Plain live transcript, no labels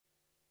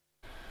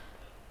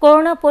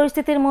Corona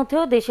পরিস্থিতির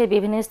মধ্যেও দেশের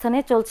বিভিন্ন স্থানে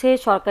চলছে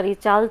সরকারি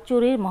চাল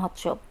চুরির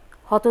মহোৎসব।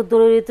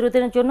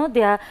 হতদরিদ্রদের জন্য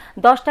দেয়া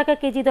 10 টাকা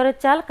কেজি দরের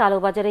চাল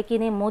কালোবাজারে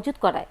কিনে মজুত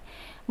করায়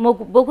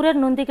বগুড়ার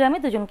নন্দীগ্রামে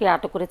দুজনকে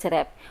আটক করেছে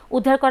র্যাব।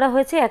 উদ্ধার করা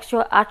হয়েছে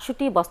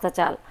 168 বস্তা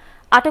চাল।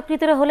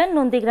 আটককৃতরা হলেন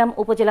নন্দীগ্রাম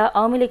উপজেলা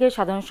আওয়ামী লীগের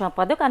সাধারণ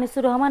সম্পাদক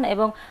আনিসুর রহমান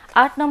এবং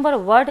 8 নম্বর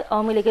ওয়ার্ড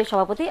আওয়ামী লীগের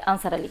সভাপতি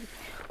আনসার আলী।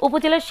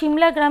 উপজেলার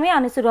শিমলা গ্রামে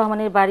আনিসুর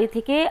রহমানের বাড়ি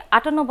থেকে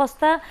 58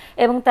 বস্তা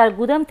এবং তার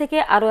গুদাম থেকে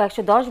আরও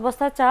 110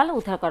 বস্তা চাল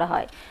উদ্ধার করা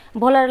হয়।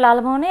 ভোলার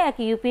লালমোহনে এক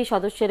ইউপি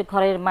সদস্যের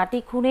ঘরের মাটি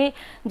খুঁড়ে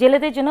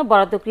জেলেদের জন্য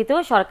বরাদ্দকৃত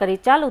সরকারি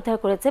চাল উদ্ধার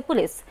করেছে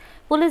পুলিশ।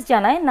 পুলিশ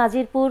জানায়,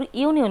 নাজিরপুর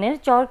ইউনিয়নের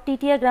চর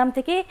টিটিয়া গ্রাম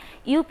থেকে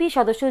ইউপি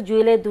সদস্য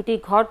জুয়েলের দুটি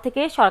ঘর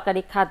থেকে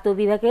সরকারি খাদ্য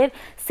বিভাগের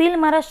সিল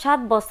মারা 7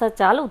 বস্তা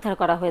চাল উদ্ধার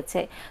করা হয়েছে।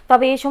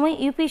 তবে এ সময়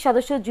ইউপি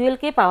সদস্য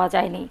জুয়েলকে পাওয়া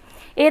যায়নি।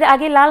 এর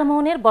আগে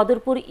লালমোহনের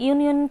বদরপুর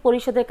ইউনিয়ন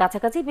পরিষদের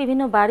কাছাকাছি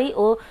বিভিন্ন বাড়ি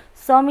ও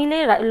সমিলে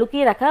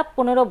লুকিয়ে রাখা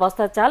 15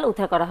 বস্তা চাল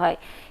উদ্ধার করা হয়।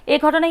 এ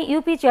ঘটনায়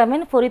ইউপি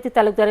চেয়ারম্যান ফরিদ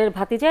তালুকদারের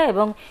ভাতিজা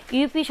এবং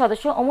ইউপি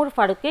সদস্য ওমর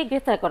ফারুককে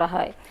গ্রেফতার করা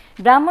হয়।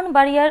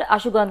 ব্রাহ্মণবাড়িয়ার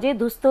আশুগঞ্জে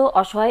দুস্থ,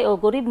 অসহায় ও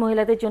গরিব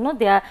মহিলাদের জন্য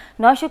দেয়া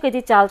 900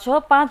 কেজি চাল সহ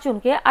 5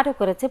 জনকে আটক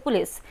করেছে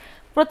পুলিশ।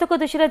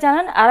 প্রত্যক্ষদর্শীরা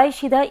জানান,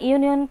 আড়াইশিধা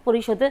ইউনিয়ন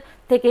পরিষদ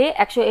থেকে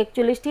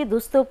 141টি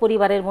দুস্থ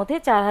পরিবারের মধ্যে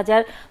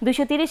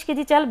 4230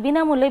 কেজি চাল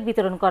বিনামূল্যে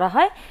বিতরণ করা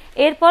হয়।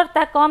 এরপর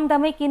তা কম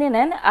দামে কিনে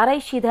নেন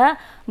আড়াইশিধা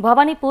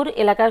ভবানীপুর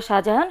এলাকার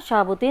শাহজাহান,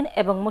 শাহাবুদ্দিন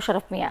এবং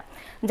মোশাররফ মিয়া।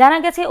 জানা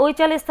গেছে, ওই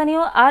চাল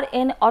স্থানীয়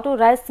ATN অটো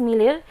রাইস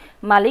মিলের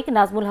মালিক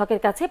নাজমুল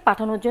হকের কাছে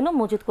পাঠানোর জন্য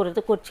মজুত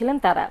করছিলেন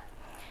তারা।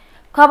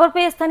 খবর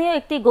পেয়ে স্থানীয়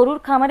একটি গরুর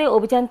খামারে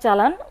অভিযান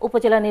চালান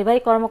উপজেলা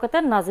নির্বাহী কর্মকর্তা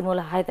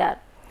নাজিমুল হায়দার।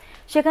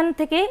 সেখান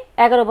থেকে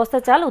 11 বস্তা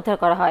চাল উদ্ধার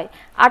করা হয়।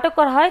 আটক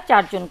করা হয়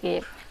 4 জনকে।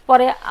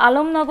 পরে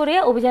আলমনগরে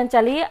অভিযান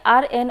চালিয়ে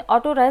ATN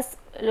অটো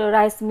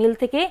রাইস মিল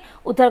থেকে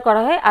উদ্ধার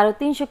করা হয় আরও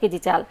 300 কেজি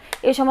চাল।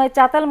 এ সময়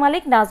চাতাল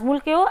মালিক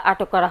নাজমুলকেও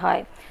আটক করা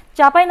হয়।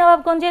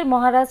 চাঁপাইনবাবগঞ্জের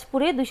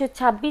মহারাজপুরে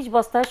 226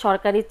 বস্তার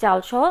সরকারি চাল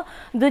সহ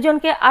 2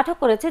 জনকে আটক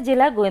করেছে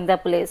জেলা গোয়েন্দা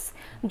পুলিশ।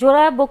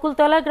 জোড়া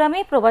বকুলতলা গ্রামে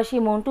প্রবাসী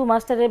মন্টু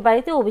মাস্টারের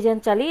বাড়িতে অভিযান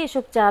চালিয়ে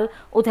এসব চাল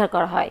উদ্ধার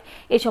করা হয়।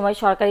 এ সময়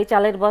সরকারি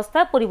চালের বস্তা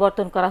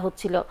পরিবর্তন করা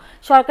হচ্ছিল।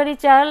 সরকারি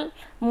চাল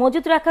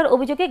মজুত রাখার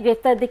অভিযোগে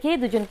গ্রেফতার দেখিয়ে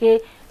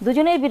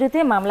দুজনের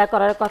বিরুদ্ধে মামলা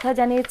করার কথা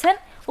জানিয়েছেন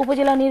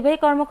উপজেলা নির্বাহী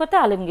কর্মকর্তা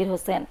আলমগীর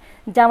হোসেন।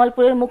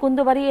 জামালপুরের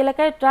মুকুন্দবাড়ি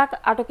এলাকায় ট্রাক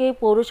আটকে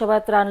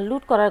পৌরসভার ত্রাণ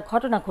লুট করার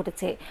ঘটনা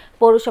ঘটেছে।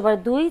 পৌরসভার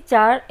 2,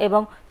 4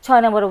 এবং 6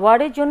 নম্বর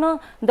ওয়ার্ডের জন্য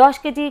 10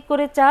 কেজি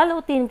করে চাল ও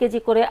 3 কেজি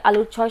করে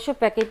আলুর 600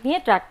 প্যাকেট নিয়ে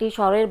ট্রাকটি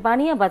শহরের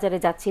বানিয়া বাজারে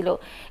যাচ্ছিল।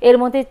 এর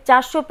মধ্যে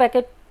 400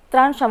 প্যাকেট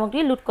ত্রাণ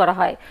সামগ্রী লুট করা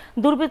হয়।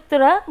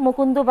 দুর্বৃত্তরা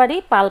মুকুন্দবাড়ি,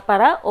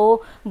 পালপাড়া ও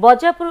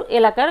বজ্রাপুর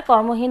এলাকার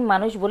কর্মহীন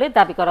মানুষ বলে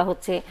দাবি করা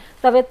হচ্ছে।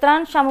 তবে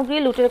ত্রাণ সামগ্রী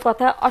লুটের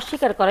কথা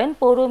অস্বীকার করেন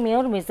পৌর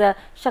মেয়র মির্জা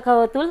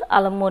শাখাওয়াতুল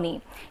আলম মনি।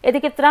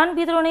 এদিকে ত্রাণ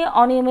বিতরণে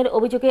অনিয়মের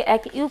অভিযোগে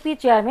এক ইউপি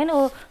চেয়ারম্যান ও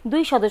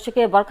 2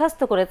 সদস্যকে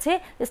বরখাস্ত করেছে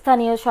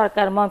স্থানীয়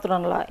সরকার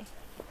মন্ত্রণালয়।